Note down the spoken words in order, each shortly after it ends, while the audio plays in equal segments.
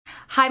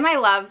Hi, my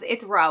loves,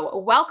 it's Ro.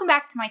 Welcome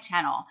back to my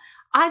channel.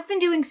 I've been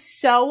doing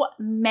so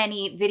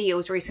many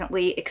videos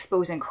recently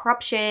exposing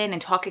corruption and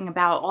talking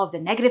about all of the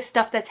negative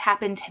stuff that's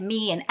happened to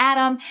me and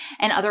Adam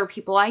and other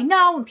people I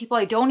know and people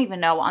I don't even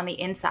know on the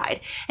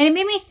inside. And it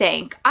made me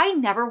think, I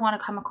never want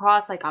to come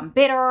across like I'm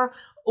bitter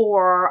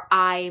or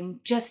I'm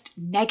just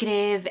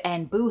negative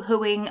and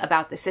boo-hooing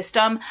about the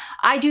system.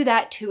 I do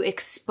that to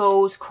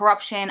expose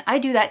corruption. I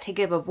do that to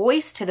give a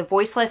voice to the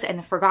voiceless and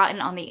the forgotten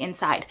on the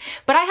inside.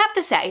 But I have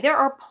to say, there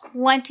are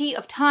plenty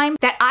of times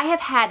that I have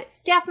had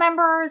staff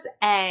members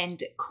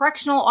and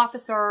correctional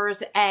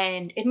officers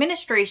and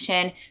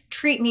administration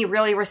treat me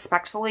really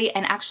respectfully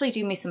and actually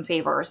do me some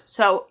favors.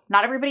 So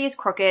not everybody is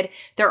crooked.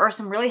 There are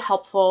some really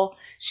helpful,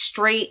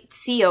 straight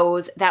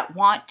COs that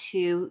want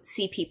to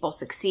see people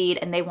succeed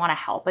and they want to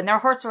help. And their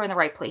hearts are in the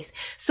right place.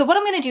 So what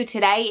I'm going to do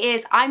today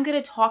is I'm going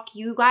to talk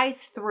you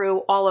guys through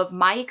all of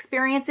my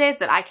experiences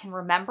that I can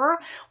remember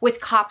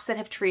with cops that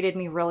have treated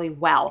me really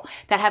well,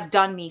 that have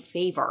done me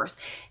favors.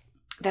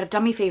 That have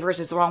done me favors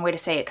is the wrong way to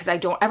say it because I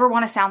don't ever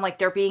want to sound like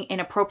they're being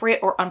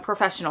inappropriate or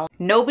unprofessional.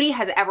 Nobody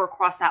has ever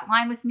crossed that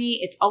line with me.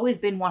 It's always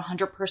been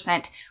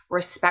 100%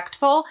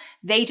 respectful.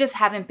 They just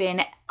haven't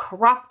been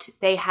corrupt.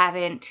 They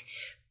haven't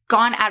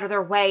gone out of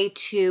their way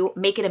to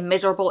make it a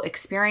miserable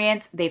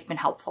experience. They've been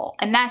helpful.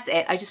 And that's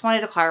it. I just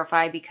wanted to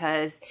clarify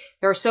because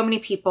there are so many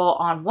people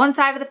on one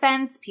side of the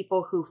fence,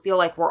 people who feel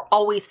like we're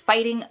always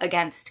fighting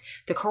against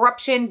the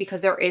corruption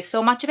because there is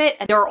so much of it.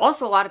 And there are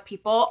also a lot of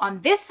people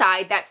on this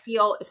side that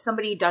feel if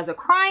somebody does a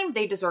crime,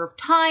 they deserve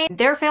time.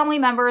 Their family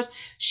members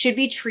should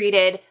be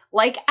treated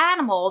like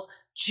animals,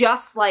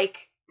 just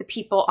like the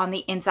people on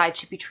the inside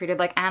should be treated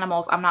like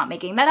animals. I'm not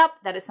making that up.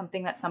 That is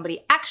something that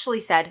somebody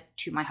actually said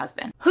to my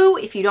husband, who,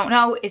 if you don't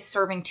know, is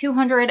serving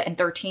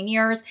 213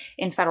 years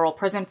in federal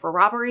prison for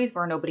robberies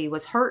where nobody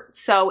was hurt.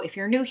 So if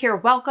you're new here,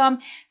 welcome.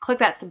 Click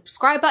that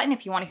subscribe button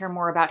if you want to hear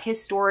more about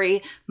his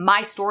story,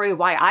 my story,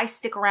 why I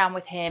stick around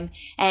with him,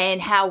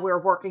 and how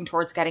we're working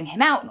towards getting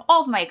him out and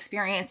all of my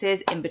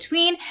experiences in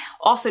between.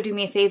 Also, do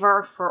me a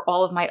favor for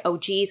all of my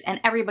OGs and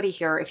everybody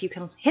here. If you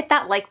can hit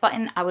that like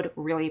button, I would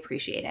really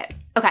appreciate it.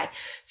 Okay.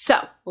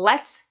 So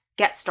let's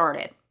get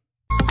started.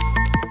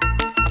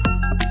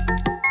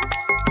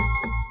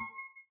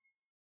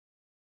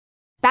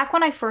 Back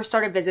when I first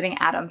started visiting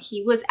Adam,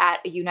 he was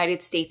at a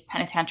United States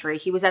penitentiary.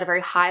 He was at a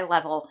very high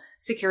level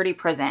security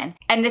prison.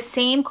 And the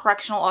same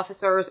correctional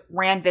officers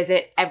ran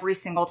visit every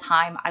single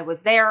time I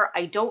was there.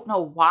 I don't know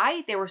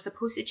why. They were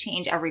supposed to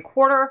change every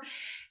quarter.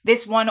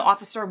 This one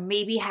officer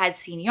maybe had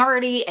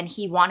seniority and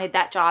he wanted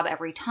that job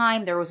every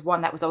time. There was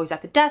one that was always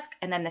at the desk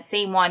and then the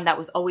same one that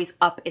was always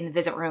up in the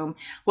visit room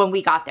when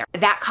we got there.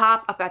 That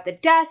cop up at the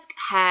desk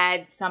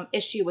had some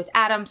issue with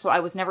Adam, so I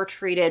was never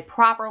treated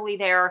properly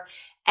there.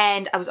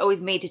 And I was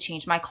always made to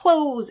change my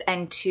clothes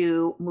and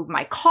to move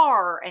my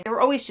car. And there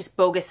were always just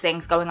bogus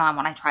things going on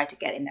when I tried to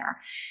get in there.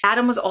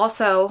 Adam was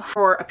also,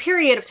 for a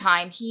period of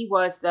time, he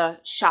was the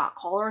shot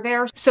caller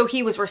there. So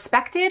he was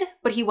respected,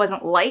 but he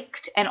wasn't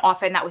liked. And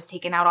often that was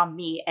taken out on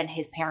me and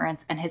his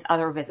parents and his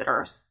other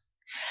visitors.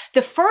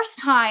 The first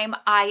time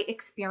I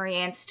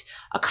experienced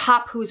a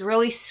cop who was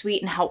really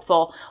sweet and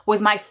helpful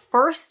was my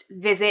first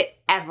visit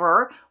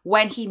ever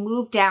when he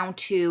moved down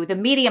to the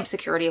medium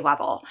security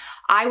level.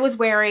 I was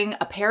wearing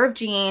a pair of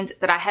jeans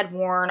that I had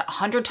worn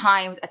 100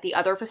 times at the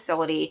other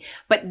facility,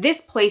 but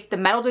this place, the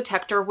metal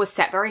detector was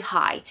set very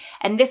high.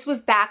 And this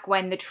was back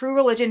when the True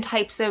Religion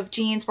types of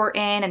jeans were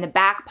in and the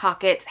back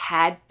pockets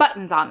had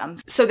buttons on them.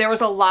 So there was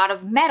a lot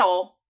of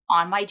metal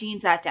on my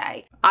jeans that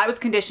day. I was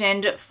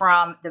conditioned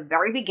from the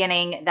very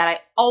beginning that I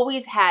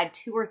always had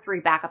 2 or 3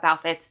 backup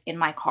outfits in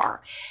my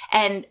car.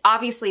 And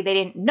obviously they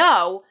didn't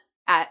know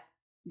at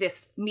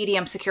this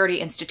medium security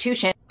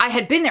institution, I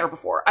had been there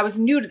before. I was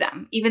new to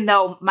them, even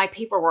though my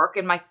paperwork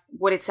and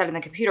what it said in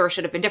the computer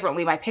should have been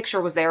differently. My picture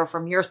was there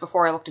from years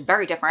before. I looked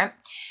very different.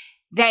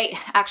 They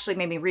actually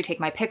made me retake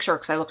my picture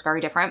because I looked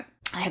very different.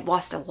 I had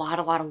lost a lot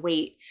of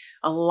weight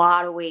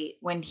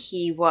when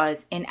he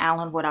was in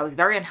Allenwood. I was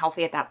very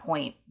unhealthy at that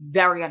point,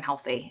 very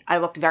unhealthy. I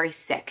looked very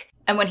sick.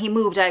 And when he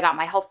moved, I got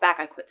my health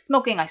back. I quit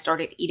smoking. I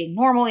started eating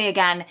normally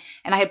again,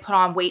 and I had put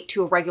on weight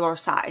to a regular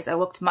size. I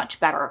looked much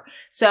better.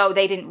 So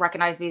they didn't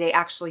recognize me. They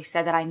actually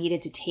said that I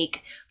needed to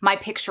take my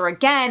picture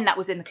again that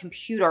was in the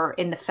computer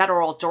in the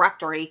federal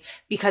directory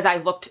because I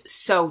looked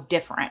so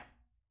different.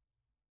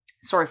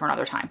 Story for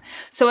another time.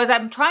 So as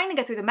I'm trying to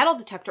get through the metal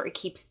detector, it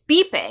keeps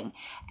beeping.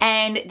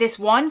 And this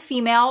one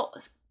female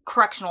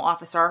correctional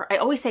officer, I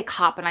always say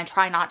cop and I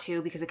try not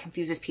to because it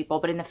confuses people,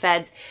 but in the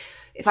feds,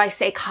 if I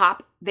say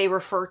cop, they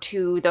refer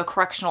to the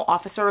correctional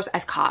officers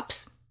as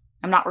cops.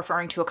 I'm not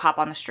referring to a cop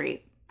on the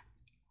street.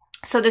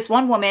 So this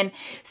one woman,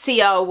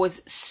 CO,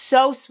 was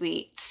so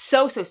sweet,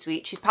 so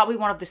sweet. She's probably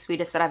one of the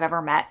sweetest that I've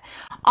ever met.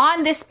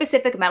 On this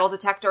specific metal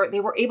detector, they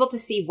were able to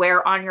see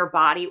where on your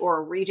body or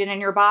a region in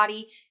your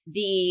body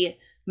the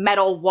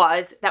metal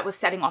was that was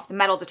setting off the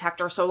metal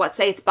detector. So let's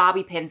say it's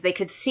bobby pins. They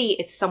could see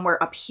it's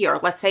somewhere up here.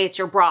 Let's say it's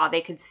your bra.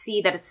 They could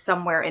see that it's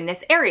somewhere in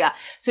this area.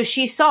 So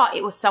she saw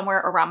it was somewhere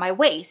around my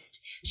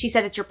waist. She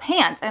said, it's your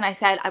pants. And I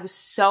said, I was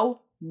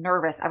so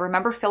nervous. I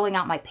remember filling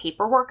out my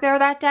paperwork there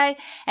that day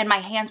and my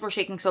hands were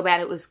shaking so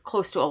bad it was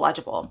close to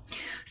illegible.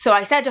 So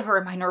I said to her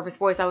in my nervous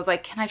voice, I was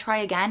like, can I try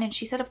again? And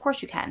she said, of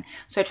course you can.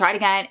 So I tried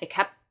again. It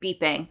kept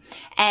beeping.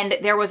 And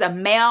there was a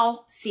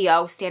male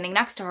CO standing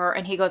next to her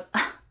and he goes,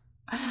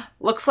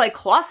 looks like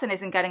Clausen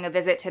isn't getting a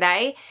visit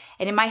today.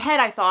 And in my head,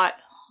 I thought,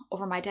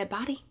 over my dead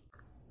body?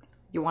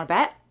 You want to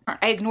bet?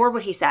 I ignored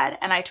what he said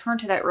and I turned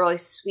to that really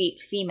sweet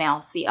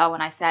female CO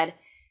and I said,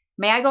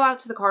 may I go out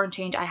to the car and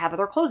change? I have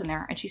other clothes in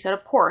there. And she said,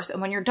 of course.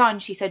 And when you're done,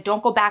 she said,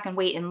 don't go back and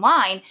wait in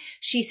line.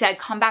 She said,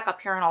 come back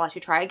up here and I'll let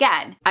you try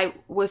again. I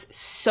was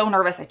so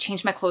nervous. I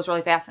changed my clothes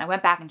really fast and I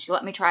went back and she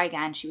let me try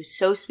again. She was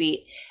so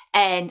sweet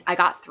and I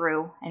got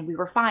through and we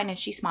were fine and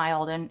she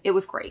smiled and it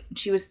was great.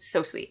 She was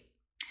so sweet.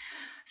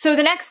 So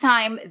the next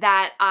time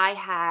that I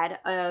had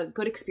a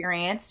good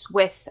experience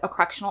with a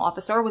correctional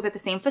officer was at the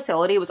same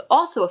facility. It was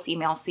also a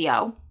female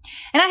CO.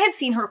 And I had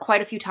seen her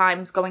quite a few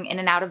times going in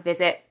and out of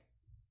visit.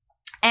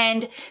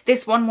 And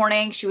this one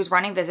morning she was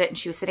running visit and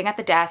she was sitting at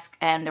the desk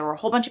and there were a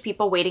whole bunch of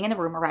people waiting in the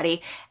room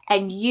already.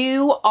 And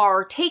you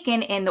are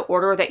taken in the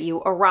order that you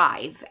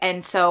arrive.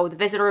 And so the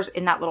visitors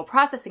in that little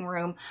processing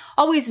room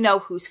always know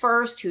who's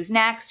first, who's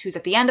next, who's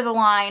at the end of the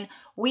line.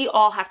 We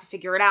all have to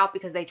figure it out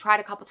because they tried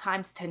a couple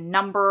times to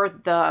number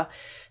the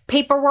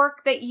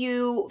paperwork that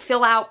you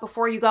fill out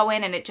before you go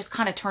in and it just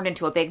kind of turned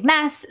into a big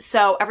mess.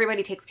 So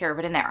everybody takes care of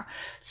it in there.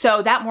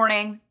 So that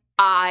morning,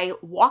 I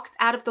walked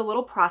out of the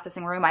little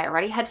processing room. I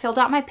already had filled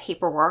out my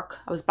paperwork.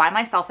 I was by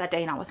myself that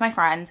day, not with my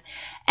friends.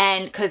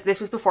 And because this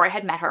was before I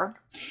had met her.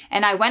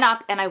 And I went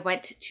up and I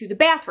went to the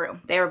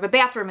bathroom. They have a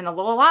bathroom in the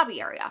little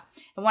lobby area.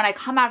 And when I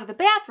come out of the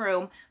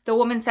bathroom, the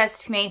woman says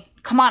to me,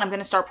 come on, I'm going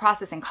to start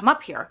processing. Come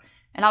up here.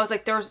 And I was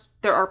like,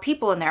 there are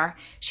people in there.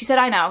 She said,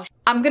 I know.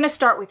 I'm going to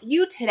start with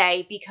you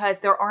today because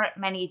there aren't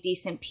many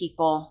decent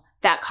people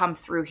that come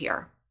through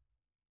here.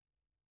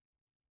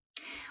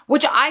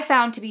 Which I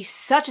found to be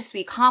such a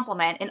sweet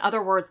compliment. In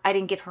other words, I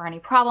didn't give her any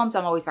problems.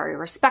 I'm always very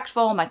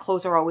respectful. My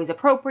clothes are always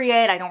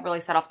appropriate. I don't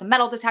really set off the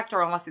metal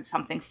detector unless it's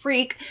something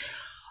freak,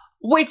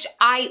 which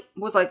I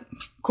was like,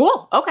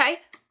 cool, okay.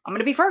 I'm going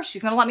to be first.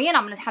 She's going to let me in.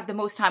 I'm going to have the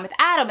most time with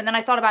Adam. And then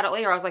I thought about it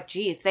later. I was like,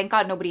 geez, thank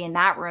God nobody in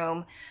that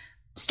room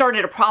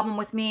started a problem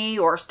with me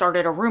or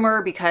started a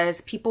rumor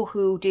because people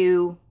who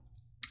do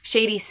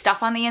shady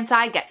stuff on the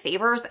inside get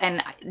favors.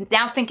 And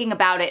now thinking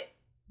about it,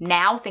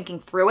 thinking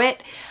through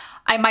it,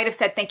 I might have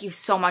said, thank you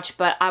so much,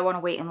 but I want to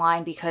wait in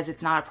line because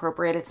it's not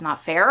appropriate. It's not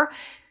fair.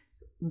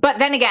 But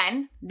then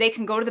again, they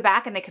can go to the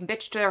back and they can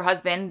bitch to their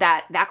husband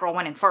that that girl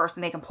went in first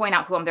and they can point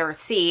out who I'm there to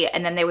see.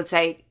 And then they would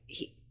say,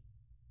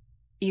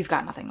 you've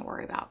got nothing to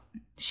worry about.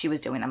 She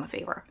was doing them a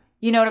favor.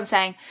 You know what I'm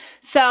saying?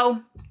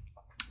 So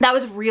that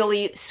was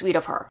really sweet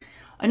of her.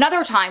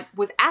 Another time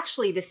was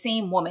actually the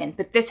same woman,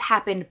 but this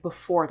happened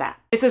before that.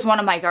 This is one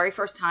of my very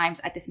first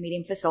times at this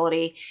medium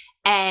facility.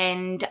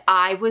 And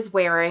I was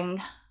wearing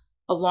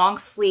a long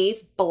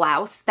sleeve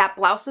blouse. That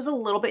blouse was a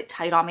little bit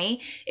tight on me.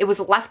 It was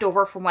left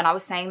over from when I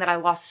was saying that I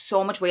lost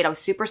so much weight. I was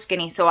super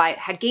skinny. So I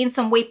had gained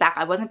some weight back.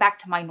 I wasn't back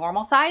to my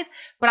normal size,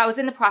 but I was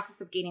in the process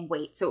of gaining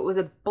weight. So it was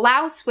a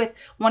blouse with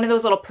one of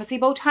those little pussy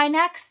bow tie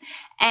necks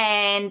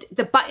and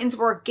the buttons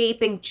were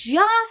gaping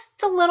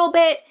just a little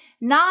bit.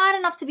 Not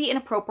enough to be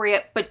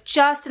inappropriate, but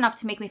just enough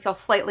to make me feel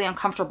slightly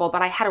uncomfortable.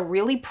 But I had a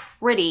really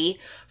pretty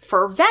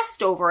fur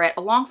vest over it,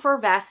 a long fur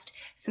vest,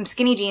 some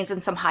skinny jeans,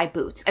 and some high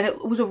boots. And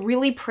it was a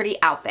really pretty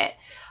outfit.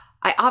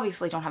 I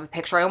obviously don't have a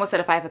picture. I almost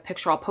said if I have a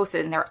picture, I'll post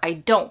it in there. I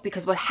don't,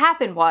 because what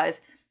happened was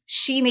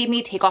she made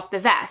me take off the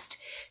vest.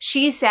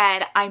 She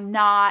said,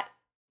 I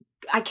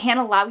can't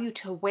allow you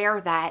to wear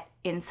that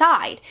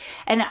inside.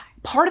 And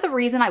part of the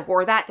reason I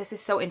wore that, this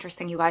is so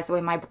interesting, you guys, the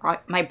way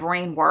my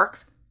brain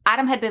works.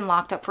 Adam had been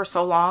locked up for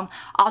so long.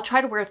 I'll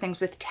try to wear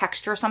things with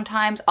texture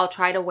sometimes. I'll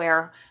try to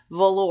wear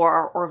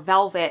velour or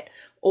velvet,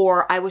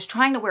 or I was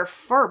trying to wear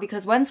fur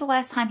because when's the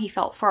last time he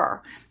felt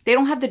fur? They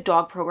don't have the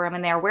dog program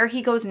in there. Where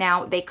he goes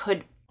now, they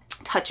could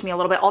touch me a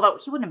little bit, although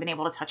he wouldn't have been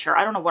able to touch her.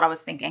 I don't know what I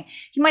was thinking.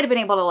 He might have been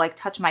able to like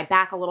touch my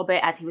back a little bit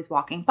as he was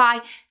walking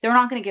by. They're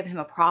not going to give him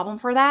a problem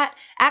for that.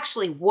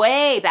 Actually,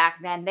 way back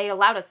then, they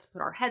allowed us to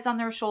put our heads on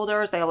their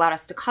shoulders. They allowed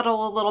us to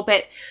cuddle a little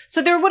bit.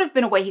 So there would have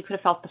been a way he could have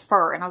felt the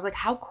fur. And I was like,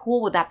 how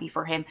cool would that be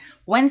for him?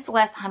 When's the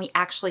last time he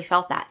actually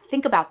felt that?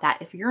 Think about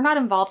that. If you're not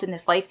involved in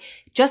this life,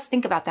 just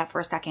think about that for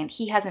a second.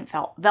 He hasn't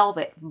felt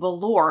velvet,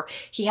 velour.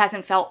 He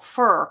hasn't felt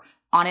fur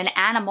on an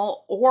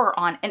animal or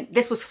on, and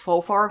this was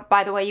faux fur,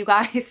 by the way, you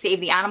guys,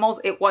 save the animals.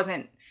 It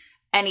wasn't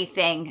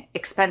anything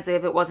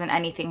expensive. It wasn't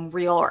anything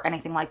real or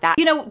anything like that.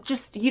 You know,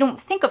 just, you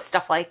don't think of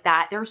stuff like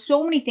that. There are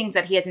so many things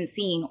that he hasn't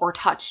seen or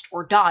touched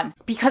or done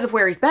because of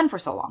where he's been for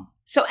so long.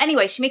 So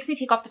anyway, she makes me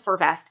take off the fur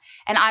vest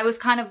and I was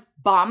kind of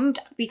bummed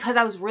because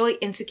I was really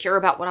insecure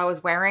about what I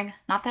was wearing.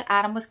 Not that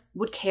Adam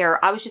would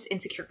care. I was just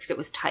insecure because it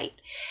was tight.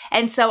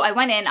 And so I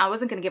went in, I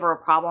wasn't going to give her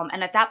a problem.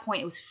 And at that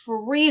point it was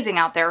freezing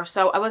out there.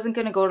 So I wasn't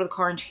going to go to the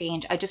car and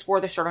change. I just wore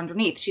the shirt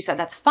underneath. She said,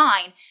 that's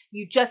fine.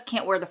 You just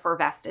can't wear the fur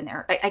vest in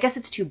there. I guess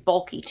it's too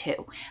bulky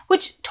too,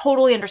 which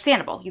totally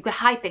understandable. You could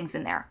hide things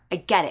in there. I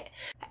get it.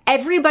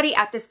 Everybody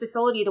at this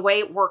facility, the way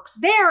it works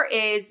there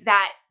is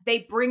that they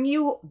bring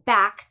you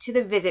back to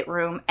the visit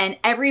room and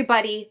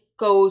everybody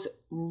goes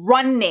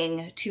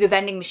running to the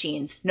vending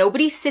machines.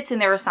 Nobody sits in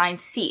their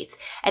assigned seats.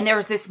 And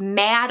there's this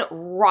mad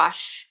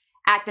rush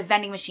at the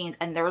vending machines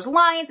and there's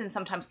lines and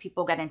sometimes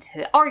people get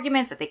into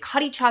arguments that they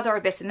cut each other,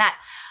 this and that.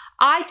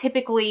 I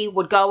typically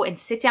would go and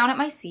sit down at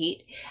my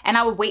seat and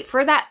I would wait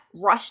for that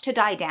rush to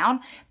die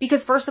down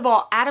because first of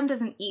all, Adam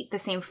doesn't eat the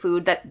same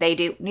food that they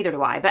do. Neither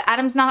do I, but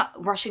Adam's not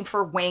rushing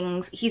for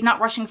wings. He's not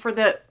rushing for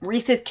the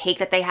Reese's cake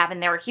that they have in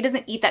there. He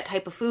doesn't eat that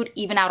type of food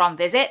even out on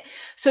visit.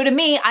 So to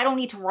me, I don't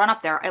need to run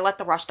up there. I let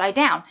the rush die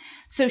down.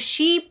 So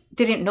she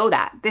didn't know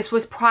that. This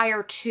was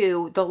prior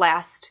to the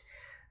last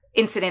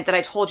incident that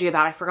I told you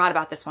about. I forgot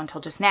about this one till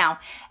just now.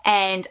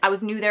 And I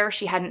was new there.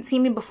 She hadn't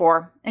seen me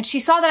before. And she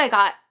saw that I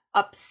got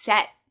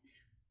upset,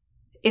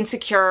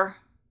 insecure,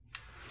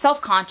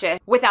 self-conscious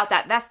without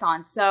that vest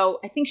on. So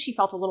I think she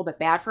felt a little bit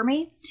bad for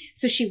me.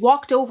 So she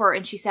walked over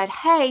and she said,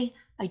 "Hey,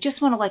 I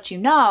just want to let you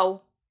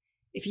know,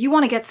 if you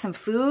want to get some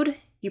food,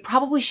 you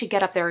probably should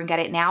get up there and get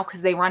it now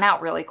because they run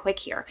out really quick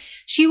here."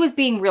 She was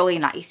being really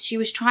nice. She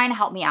was trying to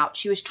help me out.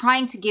 She was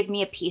trying to give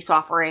me a peace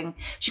offering.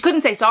 She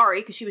couldn't say sorry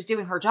because she was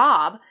doing her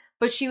job,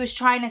 but she was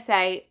trying to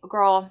say,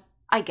 "Girl,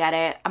 I get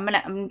it.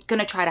 I'm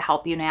gonna try to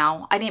help you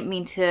now. I didn't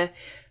mean to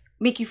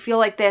make you feel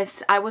like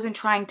this. I wasn't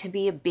trying to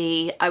be a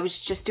bee. I was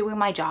just doing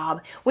my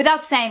job."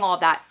 Without saying all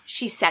of that,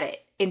 she said it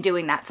in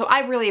doing that. So I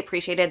really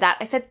appreciated that.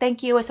 I said,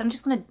 "Thank you." I said, "I'm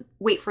just going to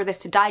wait for this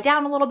to die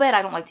down a little bit.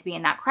 I don't like to be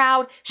in that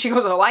crowd." She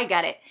goes, "Oh, I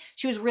get it."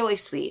 She was really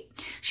sweet.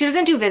 She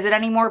doesn't do visit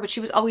anymore, but she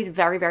was always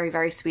very, very,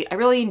 very sweet. I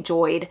really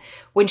enjoyed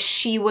when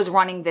she was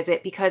running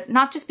visit because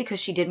not just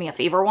because she did me a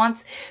favor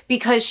once,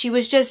 because she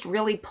was just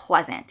really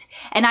pleasant.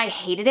 And I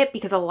hated it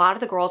because a lot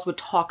of the girls would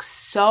talk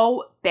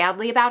so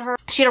badly about her.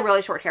 She had a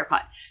really short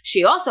haircut.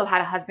 She also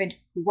had a husband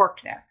who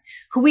worked there,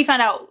 who we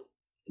found out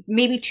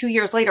maybe 2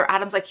 years later.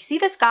 Adam's like, "You see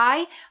this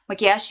guy?" I'm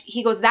like, "Yeah."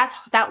 He goes, "That's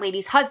that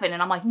lady's husband."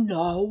 And I'm like,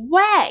 "No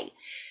way."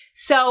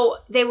 So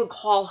they would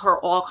call her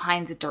all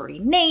kinds of dirty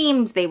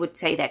names. They would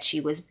say that she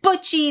was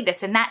butchy,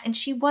 this and that. And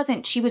she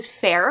wasn't. She was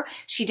fair.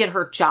 She did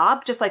her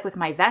job, just like with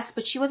my vest,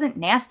 but she wasn't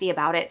nasty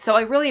about it. So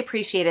I really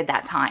appreciated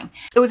that time.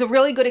 It was a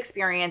really good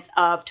experience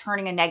of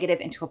turning a negative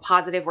into a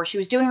positive where she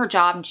was doing her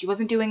job and she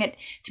wasn't doing it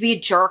to be a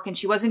jerk. And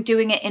she wasn't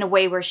doing it in a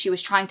way where she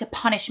was trying to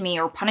punish me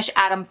or punish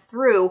Adam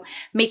through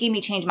making me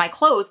change my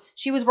clothes.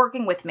 She was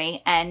working with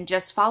me and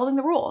just following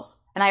the rules.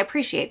 And I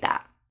appreciate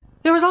that.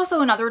 There was also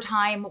another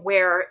time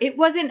where it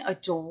wasn't a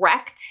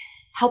direct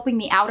helping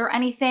me out or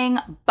anything,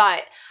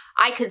 but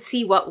I could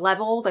see what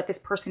level that this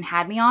person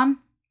had me on.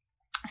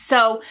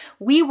 So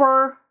we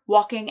were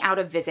walking out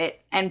of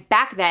visit, and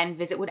back then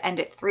visit would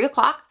end at 3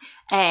 o'clock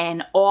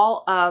and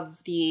all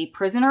of the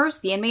prisoners,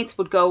 the inmates,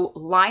 would go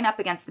line up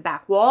against the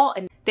back wall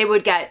and they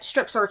would get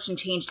strip searched and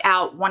changed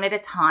out one at a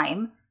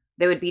time.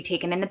 They would be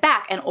taken in the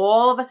back and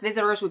all of us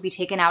visitors would be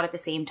taken out at the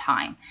same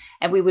time.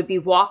 And we would be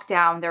walked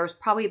down. There was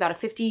probably about a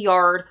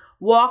 50-yard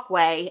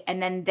walkway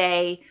and then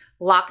they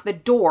lock the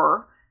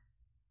door.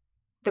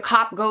 The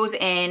cop goes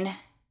in,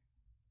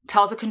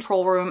 tells the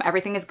control room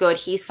everything is good.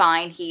 He's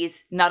fine.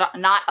 He's not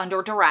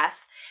under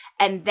duress.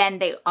 And then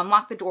they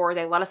unlock the door.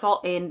 They let us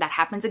all in. That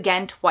happens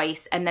again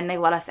twice. And then they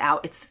let us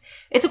out. It's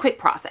a quick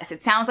process.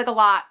 It sounds like a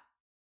lot,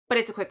 but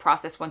it's a quick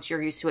process once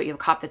you're used to it. You have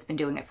a cop that's been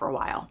doing it for a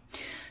while.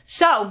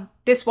 So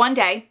this one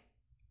day,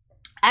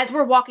 as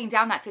we're walking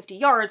down that 50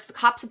 yards, the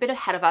cop's a bit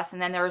ahead of us,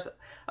 and then there's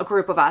a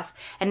group of us,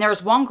 and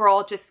there's one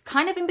girl just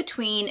kind of in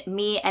between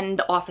me and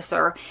the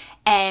officer,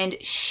 and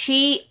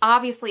she,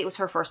 obviously it was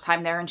her first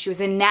time there, and she was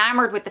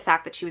enamored with the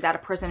fact that she was out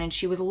of prison, and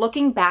she was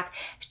looking back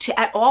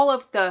at all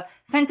of the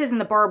fences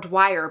and the barbed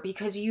wire,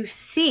 because you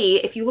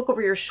see, if you look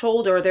over your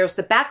shoulder, there's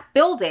the back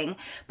building,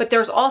 but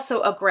there's also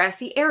a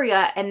grassy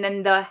area, and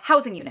then the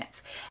housing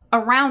units.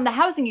 Around the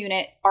housing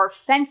unit are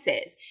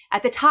fences.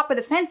 At the top of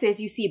the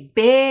fences, you see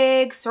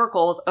big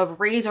circles of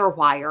razor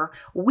wire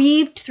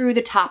weaved through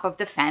the top of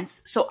the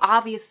fence. So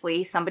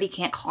obviously somebody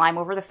can't climb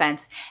over the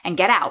fence and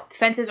get out.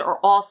 Fences are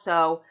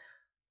also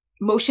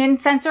motion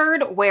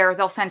censored where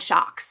they'll send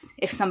shocks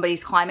if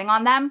somebody's climbing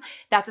on them.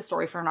 That's a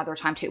story for another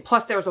time too.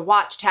 Plus there's a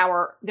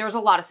watchtower. There's a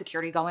lot of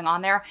security going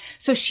on there.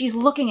 So she's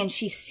looking and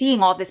she's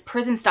seeing all this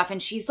prison stuff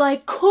and she's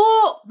like,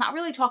 "Cool." Not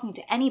really talking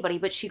to anybody,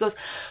 but she goes,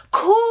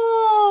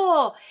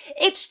 "Cool.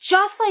 It's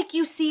just like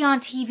you see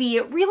on TV.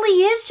 It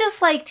really is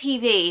just like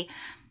TV."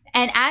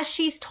 And as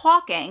she's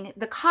talking,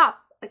 the cop,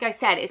 like I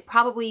said, is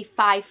probably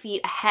 5 feet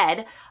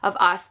ahead of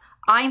us.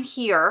 I'm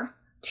here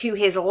to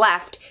his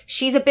left.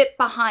 She's a bit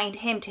behind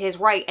him to his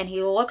right. And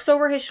he looks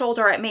over his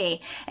shoulder at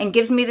me and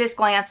gives me this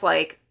glance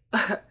like,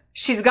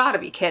 she's got to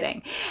be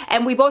kidding.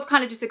 And we both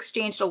kind of just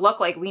exchanged a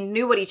look like we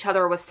knew what each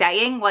other was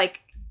saying,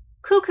 like,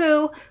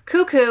 cuckoo,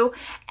 cuckoo.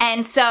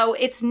 And so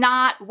it's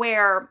not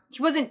where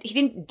he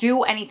didn't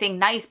do anything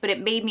nice, but it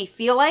made me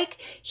feel like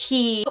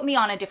he put me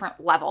on a different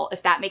level,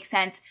 if that makes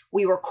sense.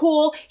 We were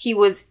cool. He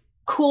was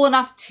cool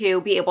enough to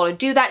be able to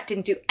do that.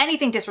 Didn't do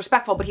anything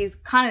disrespectful, but he's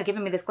kind of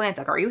giving me this glance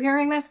like, are you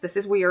hearing this? This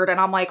is weird.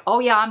 And I'm like, oh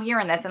yeah, I'm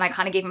hearing this. And I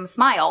kind of gave him a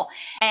smile.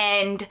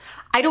 And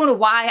I don't know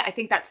why. I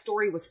think that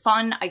story was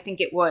fun. I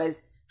think it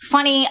was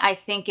funny. I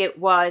think it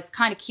was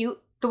kind of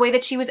cute the way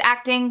that she was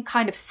acting,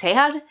 kind of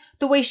sad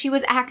the way she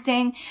was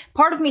acting.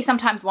 Part of me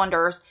sometimes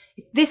wonders,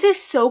 if this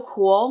is so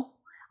cool,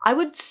 I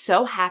would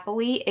so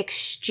happily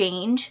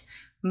exchange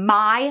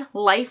my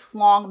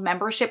lifelong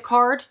membership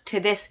card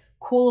to this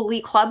cool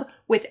elite club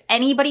with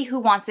anybody who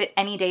wants it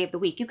any day of the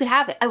week. You could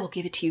have it. I will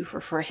give it to you for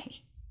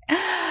free.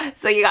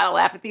 So you gotta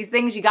laugh at these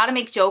things. You gotta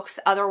make jokes.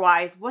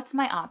 Otherwise, what's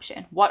my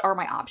option? What are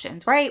my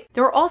options, right?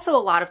 There are also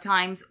a lot of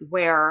times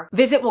where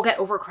Visit will get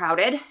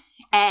overcrowded,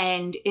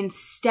 and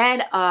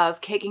instead of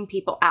kicking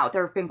people out,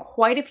 there have been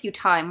quite a few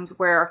times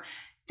where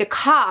the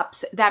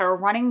cops that are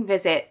running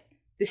Visit,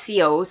 the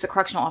COs, the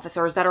correctional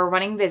officers that are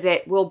running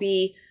Visit, will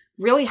be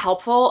really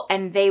helpful,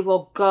 and they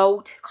will go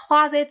to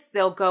closets,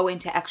 they'll go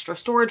into extra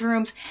storage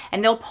rooms,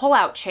 and they'll pull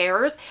out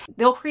chairs.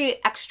 They'll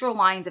create extra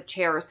lines of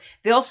chairs.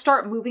 They'll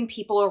start moving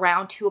people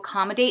around to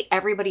accommodate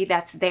everybody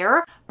that's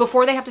there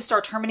before they have to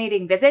start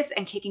terminating visits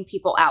and kicking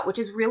people out, which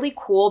is really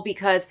cool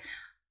because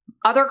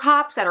other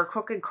cops that are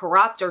crooked,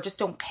 corrupt, or just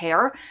don't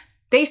care,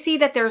 they see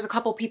that there's a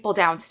couple people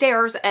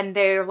downstairs and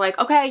they're like,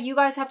 okay, you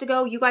guys have to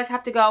go. You guys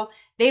have to go.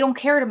 They don't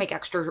care to make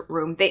extra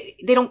room. They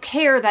don't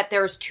care that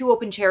there's 2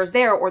 open chairs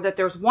there or that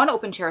there's 1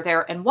 open chair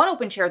there and 1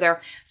 open chair there.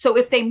 So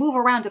if they move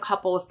around a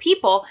couple of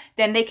people,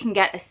 then they can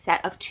get a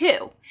set of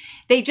 2.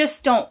 They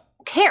just don't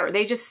care.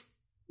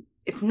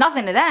 It's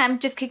nothing to them.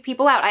 Just kick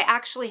people out. I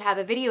actually have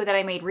a video that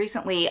I made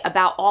recently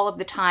about all of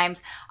the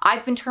times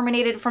I've been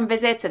terminated from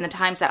visits and the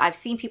times that I've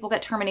seen people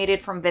get terminated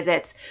from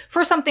visits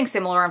for something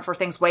similar and for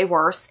things way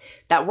worse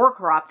that were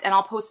corrupt. And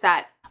I'll post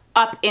that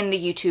up in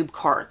the YouTube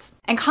cards.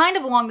 And kind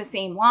of along the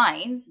same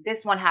lines,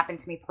 this one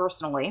happened to me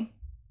personally.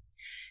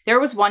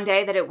 There was one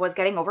day that it was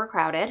getting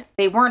overcrowded.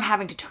 They weren't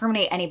having to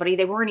terminate anybody.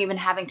 They weren't even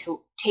having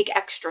to take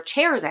extra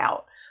chairs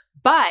out.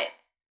 But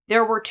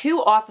there were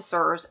 2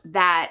 officers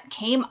that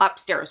came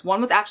upstairs.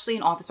 One was actually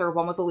an officer,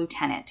 one was a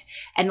lieutenant.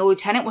 And the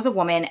lieutenant was a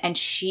woman, and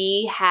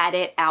she had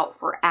it out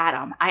for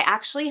Adam. I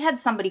actually had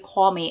somebody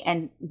call me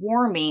and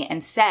warn me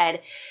and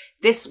said,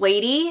 this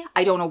lady,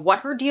 I don't know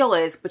what her deal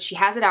is, but she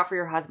has it out for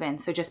your husband,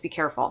 so just be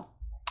careful.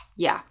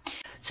 Yeah.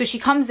 So she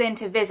comes in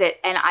to visit,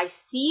 and I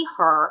see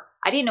her.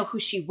 I didn't know who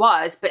she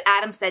was, but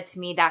Adam said to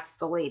me, that's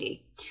the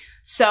lady.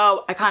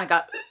 So I kind of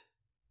got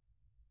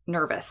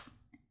nervous.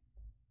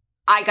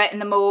 I got in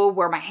the mode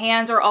where my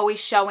hands are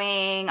always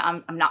showing.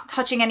 I'm not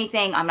touching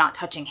anything. I'm not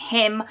touching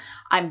him.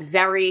 I'm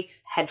very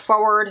head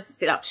forward,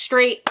 sit up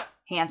straight,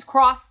 hands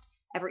crossed.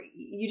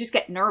 You just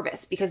get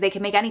nervous because they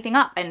can make anything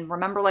up. And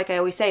remember, like I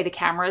always say, the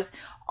cameras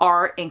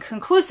are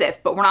inconclusive,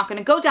 but we're not going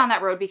to go down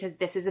that road because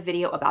this is a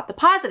video about the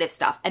positive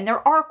stuff. And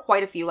there are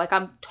quite a few, like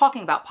I'm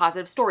talking about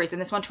positive stories,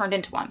 and this one turned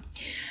into one.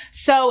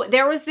 So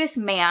there was this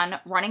man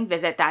running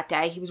Visit that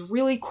day. He was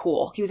really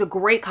cool. He was a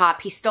great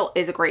cop. He still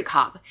is a great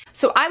cop.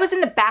 So I was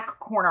in the back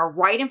corner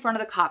right in front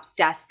of the cop's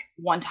desk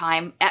one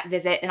time at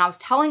Visit, and I was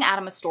telling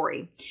Adam a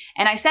story.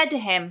 And I said to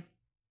him,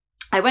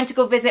 I went to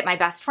go visit my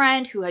best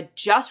friend who had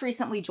just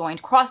recently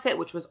joined CrossFit,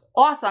 which was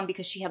awesome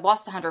because she had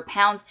lost 100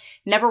 pounds,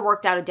 never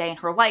worked out a day in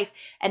her life.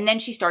 And then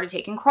she started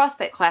taking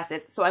CrossFit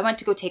classes. So I went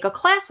to go take a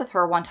class with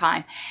her one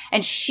time,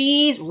 and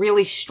she's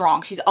really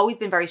strong. She's always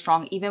been very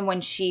strong, even when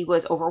she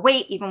was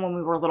overweight, even when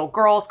we were little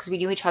girls, because we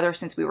knew each other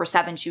since we were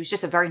 7. She was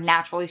just a very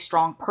naturally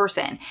strong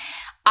person.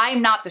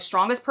 I'm not the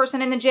strongest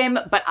person in the gym,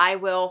 but I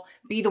will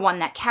be the one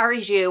that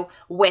carries you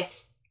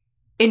with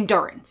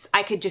endurance.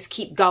 I could just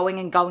keep going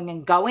and going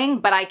and going,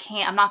 but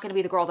I'm not going to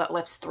be the girl that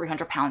lifts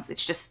 300 pounds.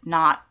 It's just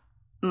not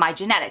my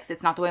genetics.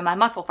 It's not the way my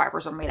muscle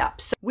fibers are made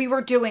up. So we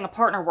were doing a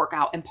partner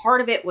workout, and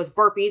part of it was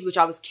burpees, which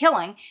I was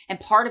killing. And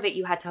part of it,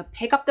 you had to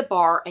pick up the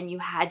bar and you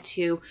had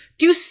to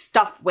do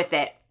stuff with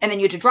it. And then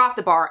you had to drop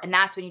the bar, and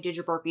that's when you did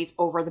your burpees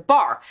over the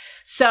bar.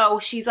 So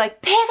she's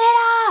like, pick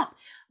it up.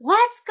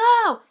 Let's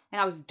go. And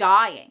I was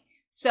dying.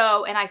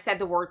 So, and I said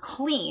the word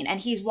clean, and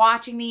he's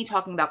watching me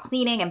talking about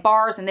cleaning and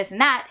bars and this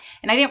and that.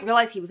 And I didn't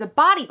realize he was a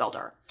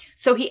bodybuilder.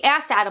 So he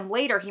asked Adam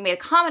later, he made a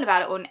comment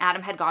about it when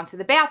Adam had gone to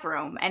the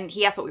bathroom, and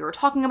he asked what we were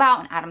talking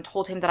about. And Adam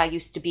told him that I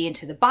used to be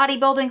into the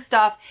bodybuilding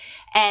stuff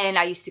and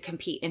I used to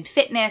compete in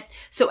fitness.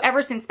 So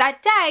ever since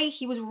that day,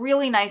 he was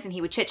really nice, and he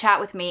would chit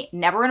chat with me,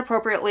 never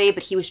inappropriately,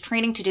 but he was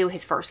training to do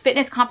his first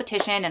fitness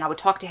competition. And I would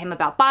talk to him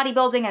about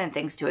bodybuilding and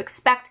things to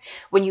expect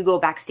when you go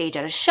backstage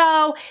at a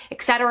show,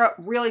 etc.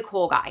 Really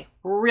cool guy.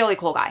 Really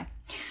cool guy.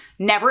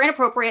 Never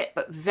inappropriate,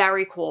 but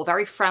very cool,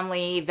 very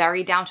friendly,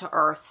 very down to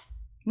earth,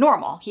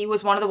 normal. He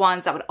was one of the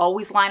ones that would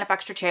always line up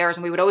extra chairs,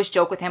 and we would always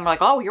joke with him. We're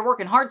like, oh, you're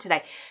working hard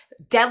today.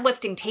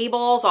 Deadlifting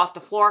tables off the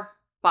floor,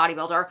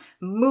 bodybuilder,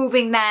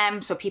 moving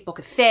them so people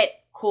could fit,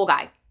 cool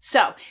guy.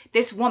 So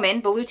this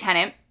woman, the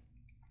lieutenant,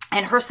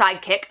 and her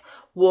sidekick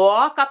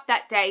walk up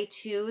that day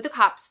to the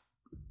cops'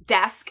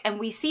 desk and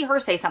we see her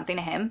say something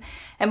to him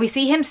and we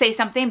see him say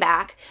something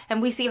back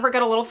and we see her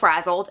get a little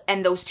frazzled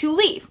and those two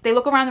leave. They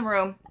look around the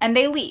room and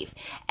they leave.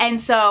 And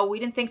so we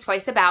didn't think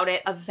twice about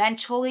it.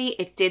 Eventually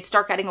it did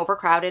start getting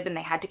overcrowded and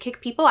they had to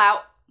kick people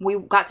out. We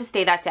got to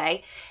stay that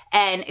day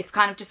and it's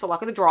kind of just the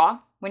luck of the draw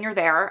when you're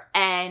there.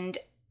 And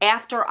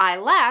after I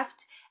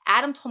left,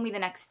 Adam told me the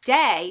next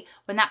day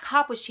when that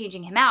cop was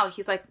changing him out,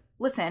 he's like,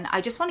 listen,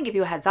 I just want to give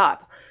you a heads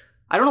up.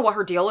 I don't know what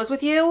her deal is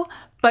with you,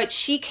 but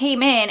she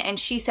came in and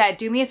she said,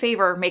 do me a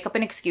favor, make up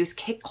an excuse,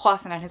 kick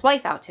Clausen and his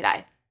wife out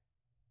today.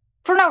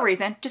 For no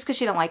reason, just because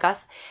she didn't like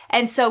us.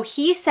 And so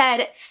he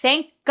said,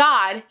 thank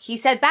God, he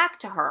said back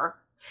to her,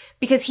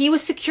 because he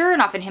was secure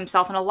enough in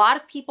himself. And a lot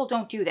of people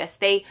don't do this.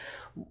 They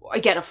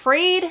get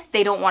afraid,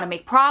 they don't want to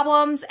make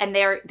problems, and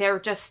they're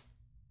just,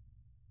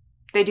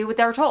 they do what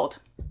they're told.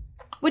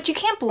 Which you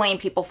can't blame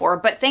people for,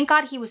 but thank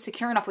God he was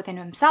secure enough within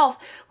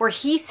himself where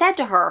he said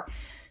to her,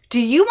 do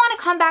you want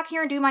to come back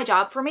here and do my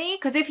job for me?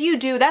 Because if you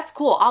do, that's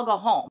cool, I'll go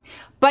home.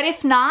 But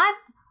if not,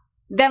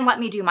 then let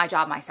me do my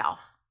job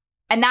myself.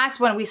 And that's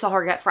when we saw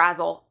her get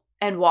frazzled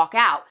and walk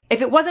out. If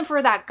it wasn't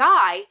for that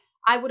guy,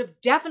 I would have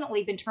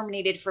definitely been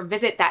terminated from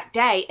visit that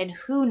day. And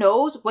who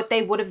knows what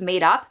they would have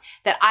made up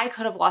that I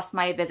could have lost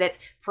my visits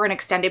for an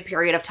extended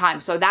period of time.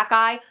 So that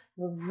guy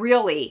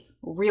really,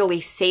 really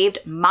saved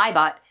my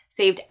butt,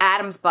 saved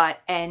Adam's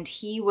butt, and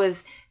he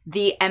was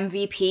the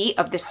MVP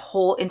of this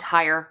whole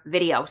entire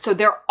video. So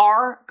there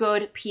are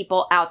good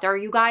people out there,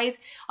 you guys.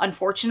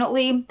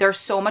 Unfortunately, there's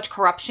so much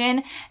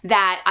corruption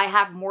that I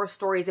have more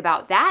stories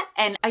about that.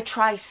 And I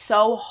try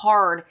so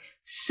hard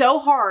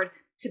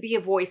to be a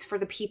voice for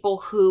the people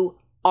who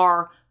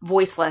are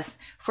voiceless,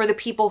 for the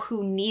people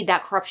who need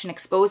that corruption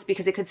exposed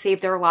because it could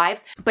save their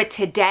lives. But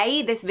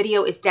today, this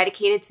video is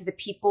dedicated to the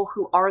people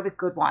who are the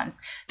good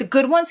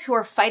ones who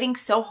are fighting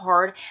so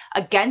hard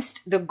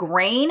against the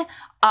grain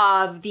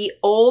of the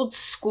old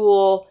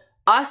school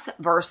us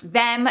versus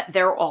them,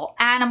 they're all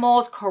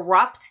animals,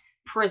 corrupt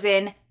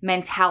prison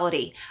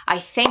mentality. I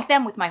thank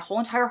them with my whole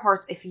entire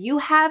heart. If you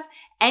have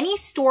any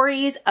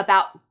stories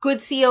about good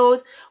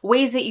COs,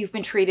 ways that you've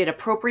been treated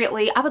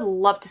appropriately, I would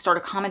love to start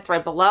a comment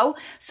thread below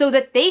so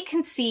that they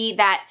can see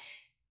that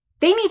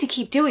they need to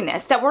keep doing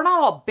this, that we're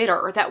not all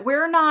bitter, that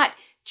we're not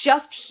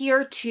just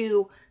here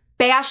to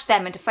bash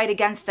them and to fight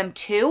against them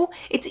too.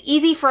 It's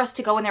easy for us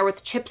to go in there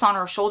with chips on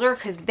our shoulder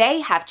because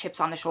they have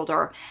chips on the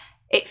shoulder,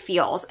 it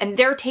feels, and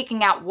they're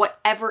taking out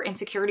whatever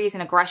insecurities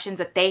and aggressions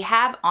that they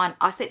have on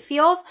us, it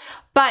feels.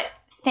 But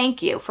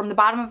thank you from the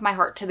bottom of my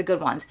heart to the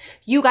good ones.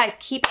 You guys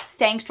keep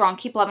staying strong,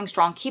 keep loving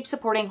strong, keep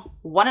supporting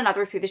one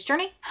another through this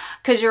journey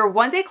because you're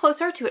one day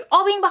closer to it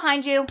all being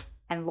behind you.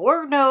 And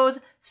Lord knows,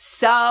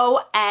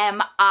 so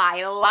am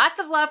I. Lots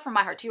of love from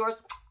my heart to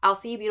yours. I'll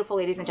see you beautiful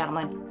ladies and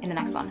gentlemen in the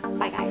next one.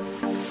 Bye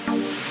guys.